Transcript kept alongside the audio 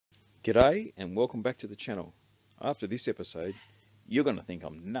G'day and welcome back to the channel. After this episode, you're going to think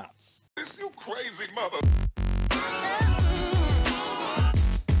I'm nuts. This you crazy mother...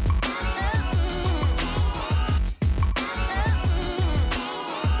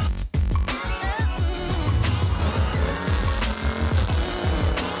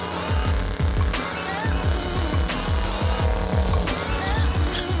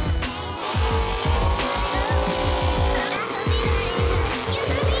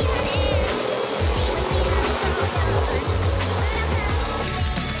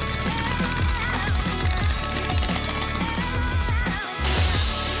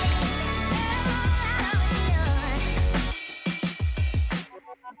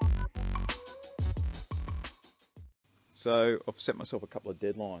 So I've set myself a couple of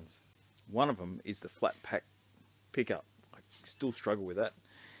deadlines. One of them is the flat pack pickup. I still struggle with that.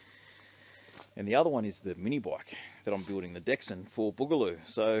 And the other one is the mini bike that I'm building, the Dexon for Boogaloo.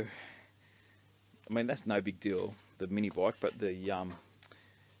 So, I mean, that's no big deal, the mini bike, but the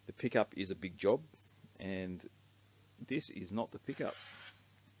pickup is a big job, and this is not the pickup.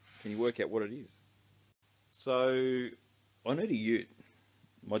 Can you work out what it is? So, I need a ute.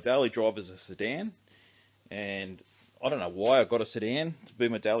 My daily driver is a sedan, and I don't know why I got a sedan to be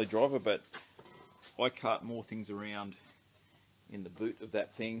my daily driver, but I cart more things around in the boot of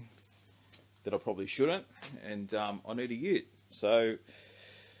that thing that I probably shouldn't, and I need a ute. So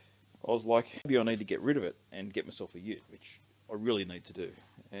I was like, maybe I need to get rid of it and get myself a ute, which I really need to do.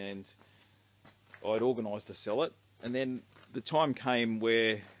 And I'd organised to sell it, and then the time came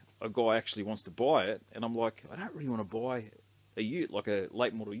where a guy actually wants to buy it, and I'm like, I don't really want to buy a ute, like a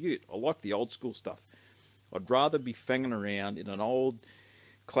late model ute. I like the old school stuff. I'd rather be fanging around in an old,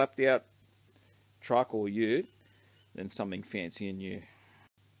 clapped out truck or ute than something fancy and new.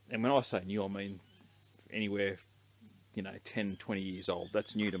 And when I say new, I mean anywhere, 10, 20 years old.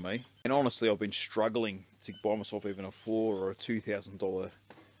 That's new to me. And honestly, I've been struggling to buy myself even a $4,000 or a $2,000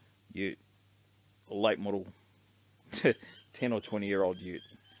 ute, a late model 10 or 20 year old ute.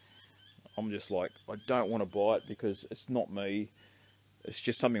 I'm just like, I don't want to buy it because it's not me. It's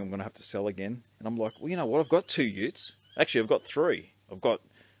just something I'm going to have to sell again. And I'm like, well, you know what? I've got 2 utes. Actually, I've got 3. I've got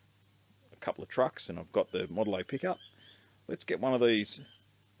a couple of trucks and I've got the Model A pickup. Let's get one of these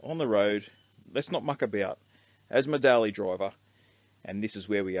on the road. Let's not muck about. As my daily driver. And this is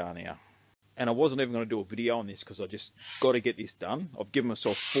where we are now. And I wasn't even going to do a video on this because I just got to get this done. I've given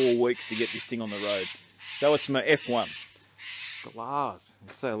myself 4 weeks to get this thing on the road. So it's my F1. Glass.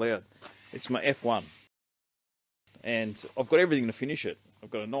 It's so loud. It's my F1. And I've got everything to finish it.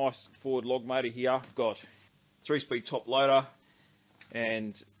 I've got a nice Ford log motor here. I've got 3-speed top loader,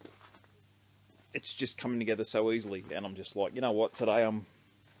 and it's just coming together so easily. And I'm just like, you know what? Today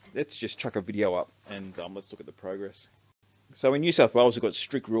let's just chuck a video up and let's look at the progress. So in New South Wales, we've got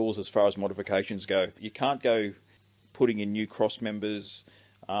strict rules as far as modifications go. You can't go putting in new cross members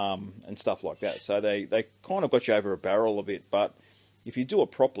and stuff like that. So they kind of got you over a barrel a bit, but if you do it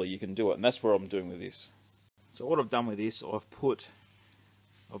properly, you can do it, and that's what I'm doing with this. So what I've done with this, I've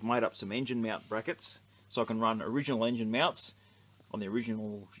made up some engine mount brackets so I can run original engine mounts on the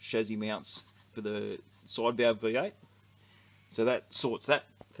original chassis mounts for the side valve V8. So that sorts that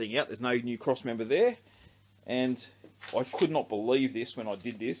thing out. There's no new cross member there. And I could not believe this when I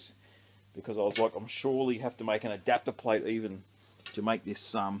did this, because I was like, I'm surely have to make an adapter plate even to make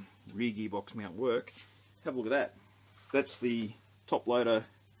this rear gearbox mount work. Have a look at that. That's the top loader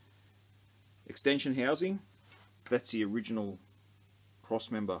extension housing. That's the original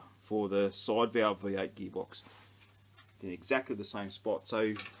cross member for the side valve V8 gearbox. It's in exactly the same spot.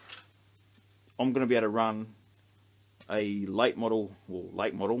 So I'm going to be able to run a late model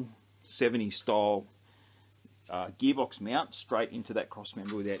 70 style gearbox mount straight into that cross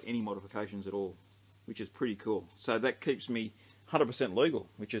member without any modifications at all, which is pretty cool. So that keeps me 100% legal,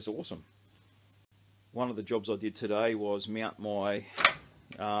 which is awesome. One of the jobs I did today was mount my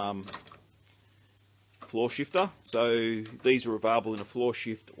floor shifter. So these are available in a floor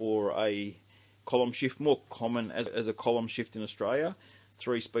shift or a column shift, more common as a column shift in Australia.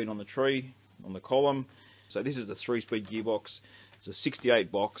 3-speed on the tree, on the column. So this is a 3-speed gearbox. It's a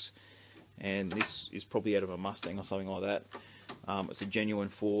 68 box, and this is probably out of a Mustang or something like that. It's a genuine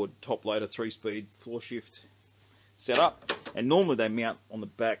Ford top loader 3-speed floor shift setup, and normally they mount on the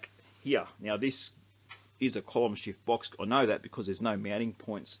back here. Now this is a column shift box. I know that because there's no mounting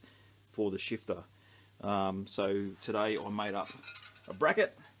points for the shifter. So today I made up a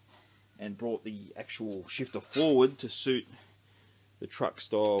bracket and brought the actual shifter forward to suit the truck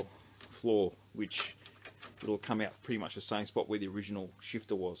style floor, which it'll come out pretty much the same spot where the original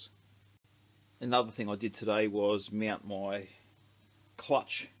shifter was. Another thing I did today was mount my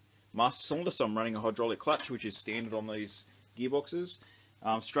clutch master cylinder, so I'm running a hydraulic clutch, which is standard on these gearboxes,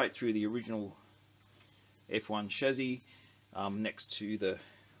 straight through the original F1 chassis, next to the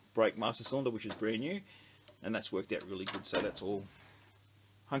brake master cylinder, which is brand new, and that's worked out really good, so that's all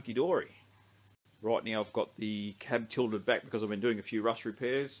hunky-dory. Right now I've got the cab tilted back because I've been doing a few rust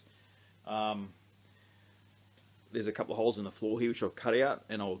repairs. There's a couple of holes in the floor here which I'll cut out,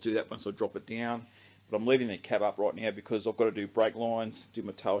 and I'll do that once I drop it down. But I'm leaving the cab up right now because I've got to do brake lines, do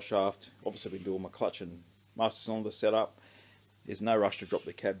my tail shaft. Obviously I've been doing my clutch and master cylinder setup. There's no rush to drop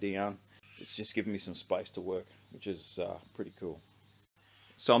the cab down. It's just giving me some space to work, which is pretty cool.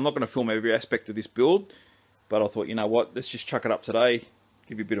 So I'm not going to film every aspect of this build, but I thought, you know what, let's just chuck it up today,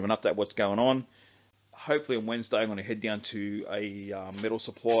 give you a bit of an update what's going on. Hopefully on Wednesday I'm going to head down to a metal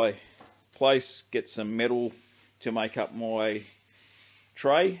supply place, get some metal to make up my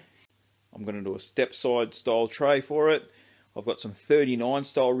tray. I'm going to do a step side style tray for it. I've got some 39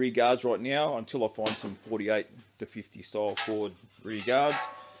 style rear guards right now until I find some 48 to 50 style Ford rear guards.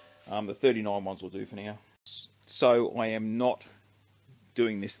 The 39 ones will do for now. So I am not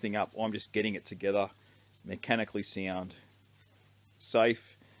doing this thing up, I'm just getting it together, mechanically sound,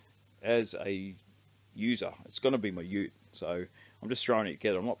 safe. As a user, it's going to be my ute, so I'm just throwing it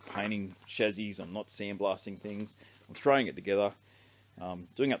together. I'm not painting chassis, I'm not sandblasting things, I'm throwing it together,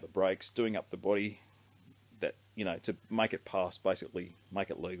 doing up the brakes, doing up the body, that, you know, to make it pass, basically make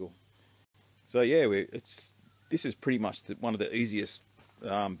it legal. So yeah, this is pretty much one of the easiest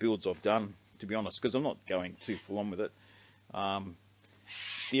builds I've done, to be honest, because I'm not going too full on with it.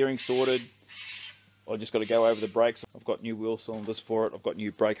 Steering sorted, I just got to go over the brakes. I've got new wheel cylinders for it, I've got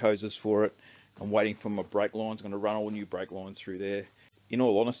new brake hoses for it. I'm waiting for my brake lines. I'm going to run all new brake lines through there. In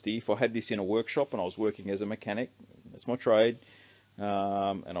all honesty, if I had this in a workshop and I was working as a mechanic, that's my trade,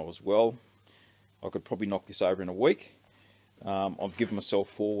 and I was well, I could probably knock this over in a week. I've given myself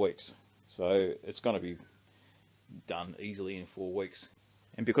 4 weeks, so it's going to be done easily in 4 weeks.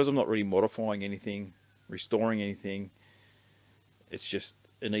 And because I'm not really modifying anything, restoring anything, it's just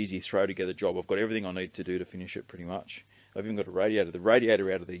an easy throw together job. I've got everything I need to do to finish it pretty much. I've even got a radiator. The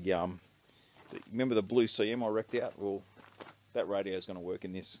radiator out of the remember the blue CM I wrecked out? Well, that radiator is going to work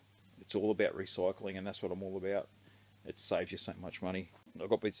in this. It's all about recycling, and that's what I'm all about. It saves you so much money. I've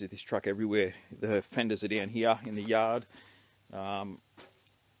got bits of this truck everywhere. The fenders are down here in the yard.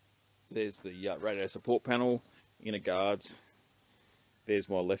 There's the radiator support panel, inner guards. There's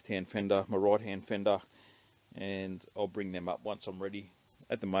my left-hand fender, my right-hand fender, and I'll bring them up once I'm ready.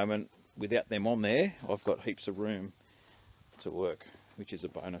 At the moment, without them on there, I've got heaps of room to work, which is a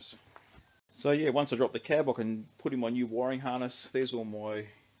bonus. So yeah, once I drop the cab, I can put in my new wiring harness. There's all my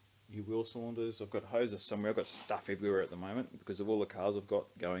new wheel cylinders. I've got hoses somewhere. I've got stuff everywhere at the moment because of all the cars I've got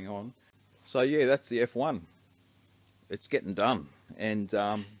going on. So yeah, that's the F1. It's getting done, and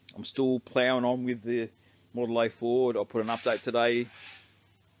I'm still ploughing on with the Model A Ford. I'll put an update today,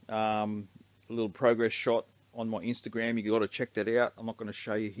 a little progress shot on my Instagram. You got to check that out. I'm not going to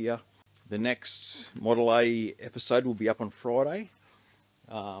show you here. The next Model A episode will be up on Friday,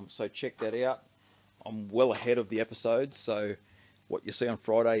 so check that out. I'm well ahead of the episodes, so what you see on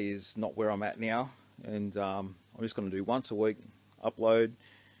Friday is not where I'm at now, and I'm just going to do once a week upload.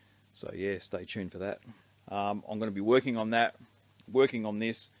 So yeah, stay tuned for that. I'm going to be working on that, working on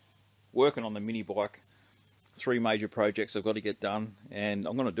this, working on the mini bike. 3 major projects I've got to get done, and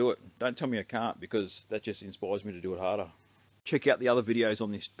I'm going to do it. Don't tell me I can't, because that just inspires me to do it harder. Check out the other videos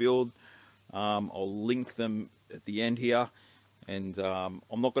on this build. I'll link them at the end here, and I'm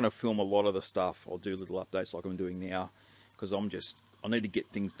not going to film a lot of the stuff. I'll do little updates like I'm doing now, because I need to get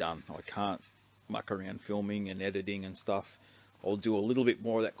things done. I can't muck around filming and editing and stuff. I'll do a little bit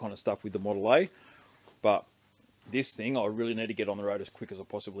more of that kind of stuff with the Model A, but this thing I really need to get on the road as quick as I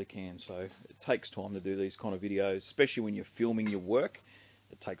possibly can. So it takes time to do these kind of videos, especially when you're filming your work.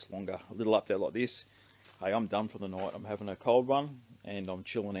 It takes longer. A little update like this. Hey, I'm done for the night. I'm having a cold one and I'm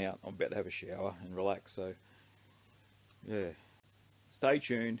chilling out. I'm about to have a shower and relax. So yeah, stay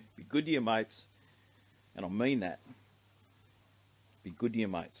tuned, be good to your mates, and I mean that. Be good to your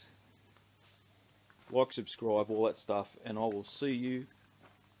mates. Like, subscribe, all that stuff, and I will see you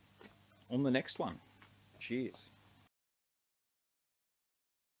on the next one. Cheers.